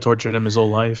brother tortured him his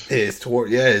whole life. His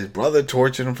brother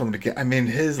tortured him from the beginning. I mean,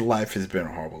 his life has been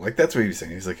horrible. Like, that's what he was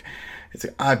saying. He's like,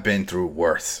 I've been through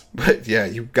worse, but yeah,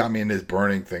 you got me in this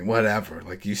burning thing, whatever.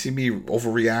 Like, you see me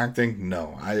overreacting?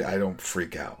 No, I don't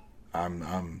freak out.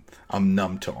 I'm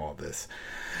numb to all this.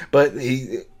 But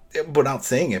without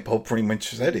saying it, Pope pretty much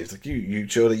said it. It's like, you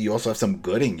show that you also have some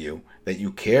good in you, that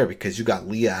you care because you got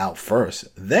Leah out first,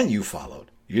 then you followed.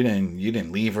 You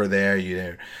didn't leave her there.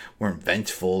 You weren't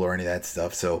vengeful or any of that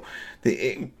stuff. So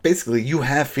basically, you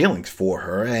have feelings for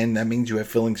her, and that means you have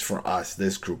feelings for us,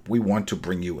 this group. We want to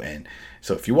bring you in.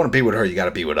 So if you want to be with her, you got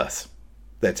to be with us.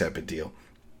 That type of deal.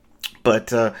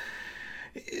 But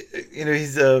you know,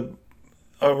 he's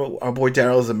our boy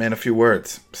Daryl is a man of few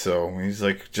words, so he's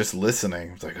like just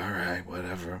listening. He's like, all right,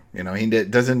 whatever. You know, he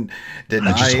doesn't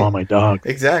deny. I just want my dog.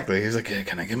 Exactly. He's like, hey,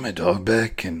 can I get my dog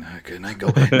back? Can I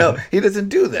go? No, he doesn't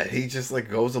do that. He just like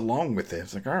goes along with it.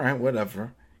 It's like, all right,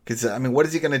 whatever. Because I mean, what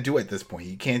is he gonna do at this point?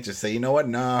 He can't just say, you know what?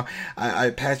 No, I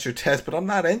passed your test, but I'm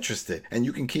not interested, and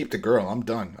you can keep the girl. I'm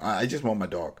done. I just want my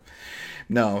dog.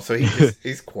 No, so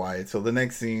he's quiet. So the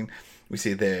next scene, we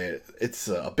see there, it's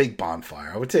a big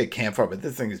bonfire. I would say a campfire, but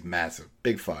this thing is massive.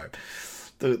 Big fire.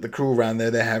 The crew around there,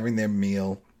 they're having their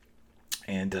meal.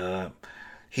 And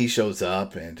he shows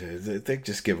up, and they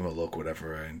just give him a look,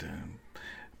 whatever. And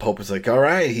Pope is like, all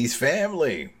right, he's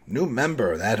family. New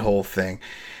member, that whole thing.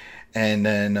 And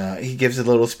then he gives a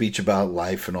little speech about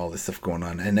life and all this stuff going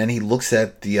on. And then he looks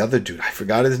at the other dude. I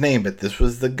forgot his name, but this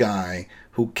was the guy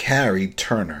who carried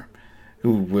Turner.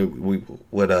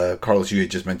 Carlos, you had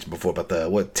just mentioned before about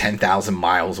the 10,000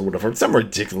 miles or whatever, some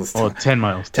ridiculous time. 10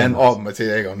 miles. 10 miles. Oh,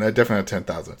 there you go. No, definitely not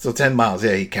 10,000. So 10 miles.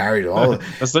 Yeah, he carried all.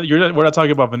 We're not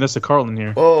talking about Vanessa Carlin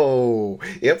here. Oh,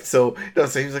 yep. So he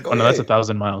was like, oh no, that's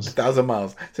 1,000 miles. 1,000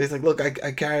 miles. So he's like, look,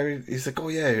 I carried. He's like, oh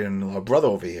yeah, and our brother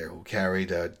over here who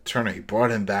carried Turner, he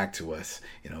brought him back to us.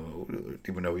 You know,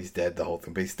 even though he's dead, the whole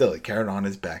thing, but he carried on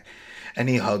his back. And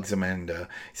he hugs him and he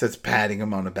starts patting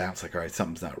him on the back. It's like, all right,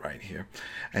 something's not right here.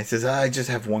 And he says, I just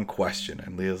have one question.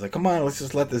 And Leah's like, come on, let's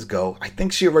just let this go. I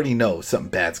think she already knows something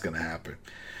bad's going to happen.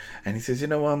 And he says,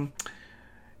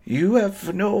 you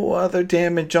have no other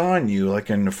damage on you, like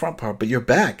in the front part, but your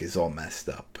back is all messed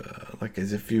up, like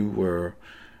as if you were,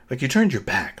 like you turned your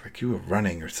back, like you were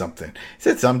running or something. He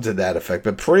said something to that effect,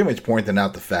 but pretty much pointing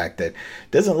out the fact that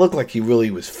it doesn't look like he really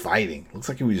was fighting. It looks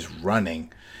like he was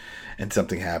running, and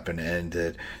something happened,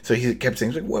 and so he kept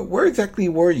saying, like, where exactly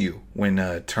were you when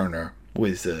Turner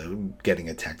was getting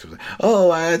attacked? Was like, oh,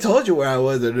 I told you where I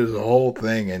was, and there's a whole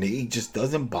thing, and he just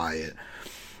doesn't buy it.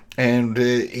 And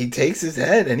he takes his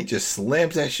head and he just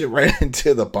slams that shit right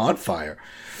into the bonfire.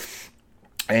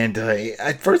 And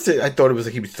at first I thought it was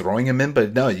like he was throwing him in,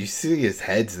 but no, you see his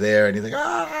head's there and he's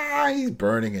like, he's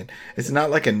burning it. It's not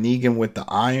like a Negan with the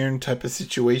iron type of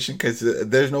situation, because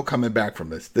there's no coming back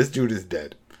from this. This dude is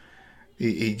dead.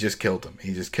 He just killed him.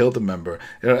 He just killed a member.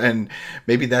 And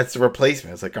maybe that's the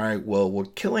replacement. It's like, all right, well, we're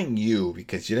killing you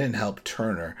because you didn't help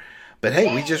Turner. But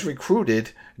hey, we just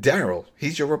recruited Daryl.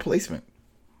 He's your replacement.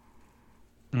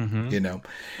 Mm-hmm. You know,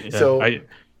 Yeah, so I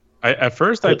at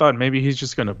first I thought maybe he's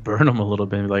just gonna burn him a little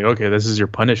bit, and be like, okay, this is your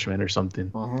punishment or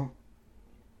something.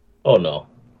 Oh no.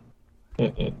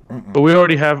 Mm-mm. But we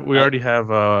already have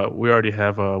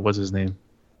what's his name?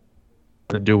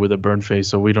 The dude with the burn face,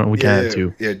 so we can't have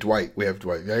two. Yeah, Dwight. We have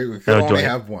Dwight. We can Oh, only Dwight.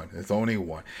 have one. It's only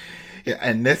one. Yeah,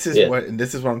 and this is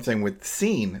what I'm saying with the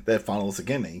scene that follows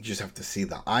again. You just have to see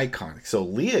the icon. So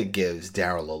Leah gives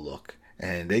Daryl a look,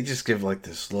 and they just give like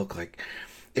this look, like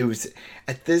it was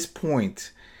at this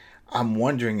point. I'm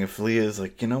wondering if Leah's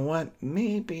like, you know what,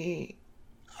 maybe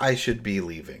I should be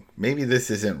leaving. Maybe this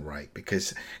isn't right,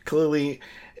 because clearly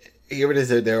here it is.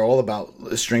 They're all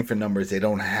about strength in numbers. They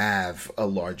don't have a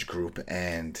large group,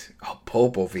 and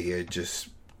Pope over here just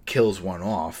kills one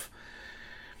off.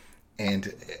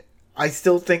 And I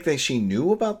still think that she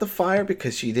knew about the fire,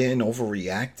 because she didn't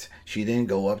overreact. She didn't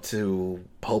go up to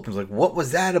Pope and was like, what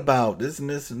was that about? This and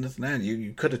this and this and that.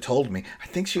 You could have told me. I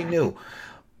think she knew.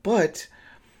 But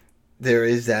there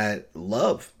is that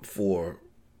love for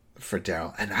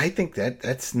Daryl. And I think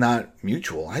that's not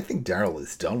mutual. I think Daryl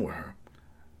is done with her.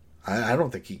 I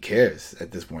don't think he cares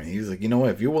at this point. He's like, you know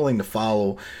what? If you're willing to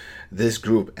follow this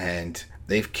group and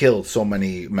they've killed so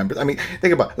many members. I mean,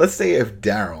 think about it. Let's say if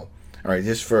Daryl, all right,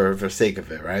 just for sake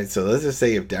of it, right? So let's just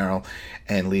say if Daryl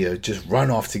and Leah just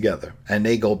run off together and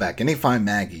they go back and they find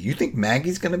Maggie. You think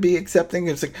Maggie's going to be accepting?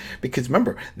 It's like, because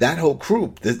remember, that whole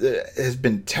group has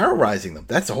been terrorizing them.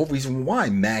 That's the whole reason why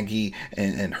Maggie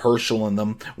and Herschel and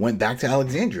them went back to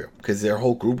Alexandria, because their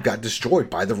whole group got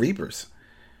destroyed by the Reapers.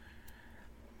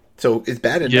 So it's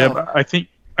bad enough. Yeah, but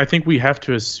I think we have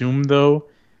to assume though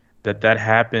that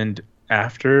happened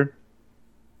after.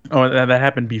 Oh, that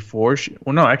happened before she.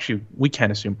 Well, no, actually, we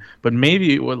can't assume. But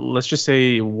maybe let's just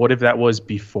say, what if that was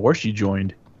before she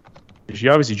joined? She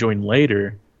obviously joined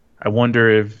later. I wonder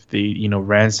if they,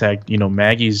 ransacked,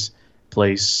 Maggie's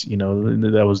place.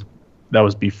 That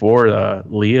was before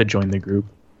Leah joined the group.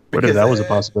 What if that was a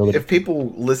possibility? If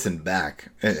people listen back,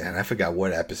 and I forgot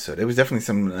what episode, it was definitely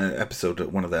some episode,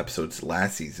 one of the episodes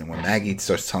last season, when Maggie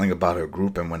starts telling about her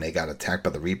group and when they got attacked by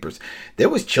the Reapers, there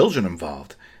was children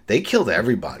involved. They killed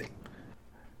everybody.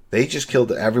 They just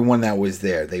killed everyone that was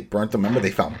there. They burnt them. Remember,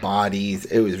 they found bodies.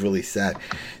 It was really sad.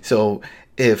 So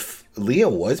if Leah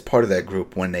was part of that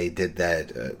group when they did that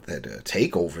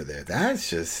takeover there, that's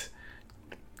just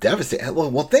devastating.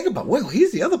 Well, think about it. Well,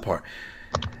 here's the other part.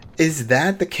 Is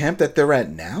that the camp that they're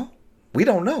at now? We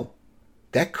don't know.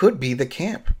 That could be the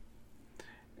camp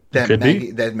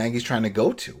that Maggie's trying to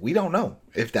go to. We don't know.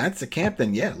 If that's the camp,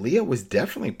 then yeah, Leah was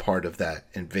definitely part of that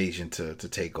invasion to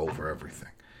take over everything.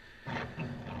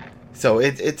 So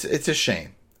it's a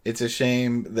shame. It's a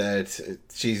shame that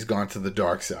she's gone to the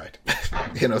dark side.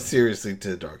 Seriously, to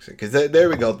the dark side. Because there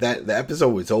we go. The episode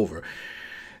was over.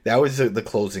 That was the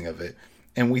closing of it.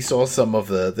 And we saw some of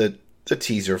the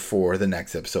teaser for the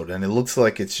next episode, and it looks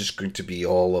like it's just going to be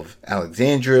all of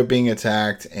Alexandria being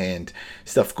attacked and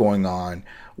stuff going on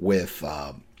with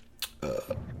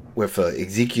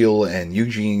Ezekiel and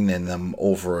Eugene and them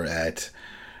over at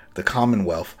the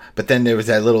Commonwealth. But then there was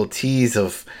that little tease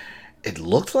of, it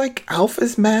looked like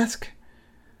Alpha's mask,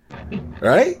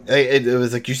 right? It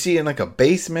was like you see in like a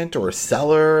basement or a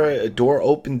cellar, a door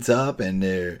opens up and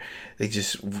they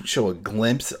just show a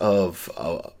glimpse of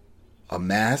a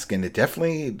mask, and it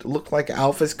definitely looked like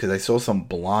Alpha's, because I saw some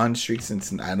blonde streaks,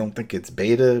 and I don't think it's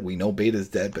Beta. We know Beta's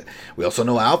dead, but we also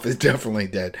know Alpha's definitely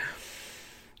dead.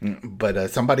 But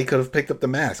somebody could have picked up the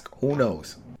mask. Who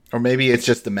knows? Or maybe it's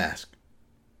just the mask.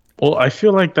 Well, I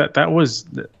feel like that was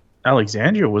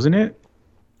Alexandria, wasn't it?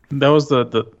 That was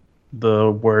the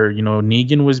where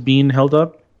Negan was being held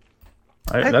up.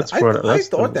 I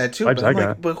thought that too.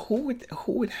 But, but who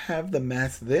would have the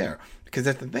mask there? Because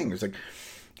that's the thing. It's like,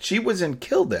 she wasn't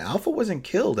killed there. Alpha wasn't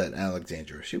killed at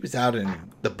Alexandria. She was out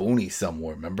in the boonies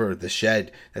somewhere. Remember the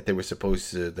shed that they were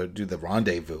supposed to do the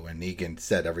rendezvous, and Negan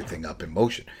set everything up in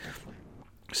motion.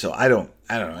 So I don't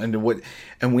know.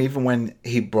 And even when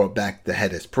he brought back the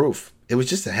head as proof, it was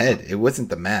just a head. It wasn't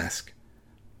the mask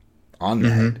on the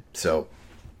head. So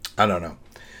I don't know.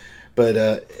 But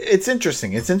it's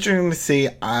interesting. It's interesting to see.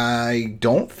 I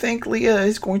don't think Leah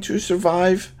is going to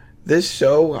survive this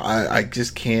show. I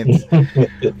just can't.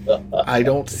 I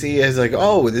don't see it as like,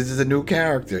 oh, this is a new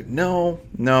character. No.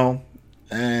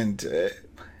 And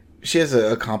she has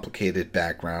a complicated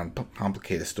background,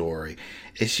 complicated story.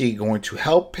 Is she going to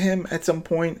help him at some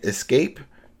point escape?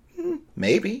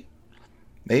 Maybe.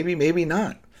 Maybe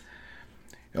not.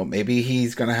 Maybe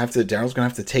Daryl's gonna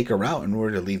have to take her out in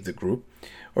order to leave the group.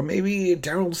 Or maybe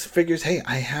Daryl figures, hey,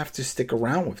 I have to stick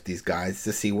around with these guys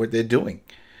to see what they're doing.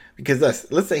 Because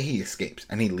let's say he escapes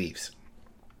and he leaves.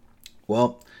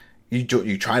 Well, you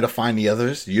try to find the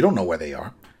others. You don't know where they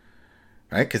are,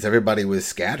 right? Because everybody was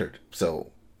scattered.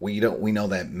 So we know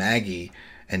that Maggie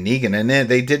and Negan, and then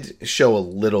they did show a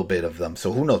little bit of them.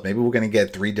 So who knows? Maybe we're going to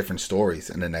get 3 different stories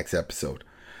in the next episode.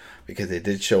 Because they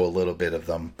did show a little bit of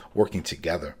them working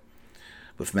together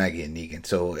with Maggie and Negan.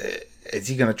 So is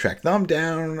he going to track them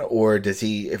down? Or does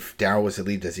he, if Daryl was to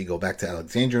leave, does he go back to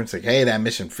Alexandria and say, hey, that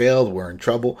mission failed, we're in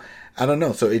trouble? I don't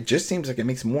know. So it just seems like it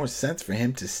makes more sense for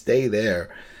him to stay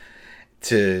there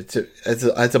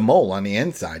as a mole on the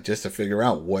inside, just to figure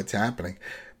out what's happening.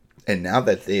 And now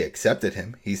that they accepted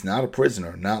him, he's not a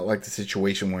prisoner. Not like the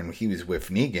situation when he was with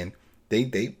Negan.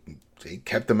 They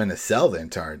kept him in a cell the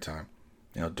entire time.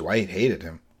 Dwight hated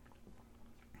him.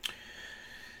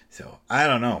 So, I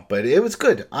don't know. But it was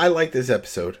good. I liked this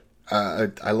episode.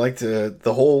 I liked the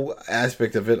whole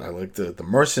aspect of it. I liked the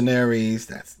mercenaries.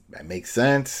 That makes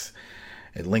sense.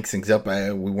 It links things up.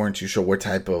 We weren't too sure what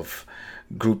type of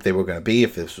group they were going to be.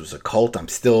 If this was a cult. I'm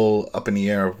still up in the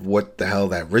air of what the hell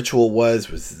that ritual was.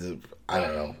 I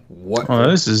don't know. What? Oh,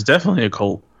 this is definitely a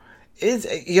cult.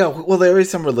 Well, there is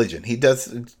some religion. He does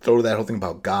throw that whole thing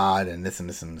about God and this and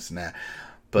this and this and that.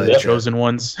 But the chosen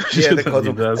ones. Yeah, the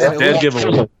chosen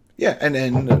ones. And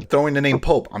then throwing the name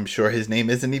Pope. I'm sure his name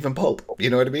isn't even Pope.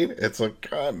 You know what I mean? It's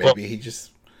like maybe he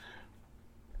just.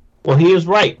 Well, he is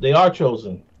right. They are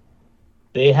chosen.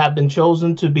 They have been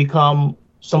chosen to become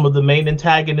some of the main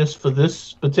antagonists for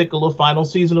this particular final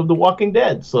season of The Walking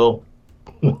Dead. So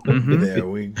there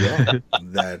we go.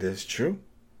 That is true.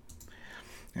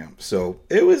 Yeah, so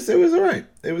it was all right.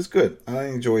 It was good. I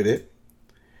enjoyed it.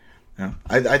 Yeah,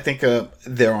 I think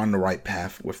they're on the right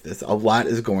path with this. A lot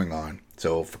is going on.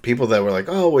 So for people that were like,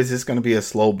 oh, is this going to be a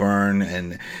slow burn?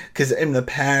 And because in the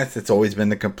past, it's always been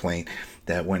the complaint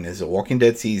that when there's a Walking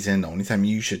Dead season, the only time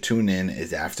you should tune in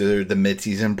is after the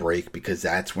mid-season break, because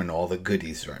that's when all the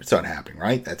goodies start happening,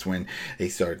 right? That's when they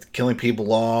start killing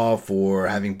people off or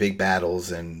having big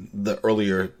battles, and the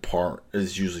earlier part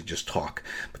is usually just talk.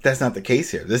 But that's not the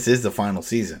case here. This is the final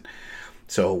season.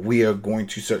 So we are going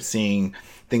to start seeing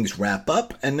things wrap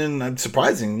up, and then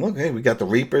surprising, look, hey, we got the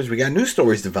Reapers, we got new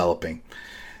stories developing.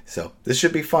 So this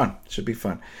should be fun.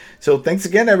 So thanks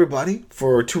again, everybody,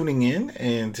 for tuning in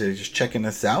and just checking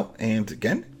us out. And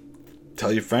again,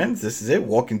 tell your friends, this is it,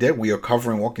 Walking Dead. We are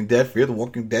covering Walking Dead, Fear the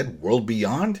Walking Dead, World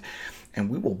Beyond. And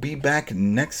we will be back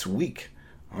next week.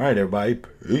 All right, everybody.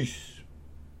 Peace.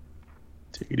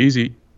 Take it easy.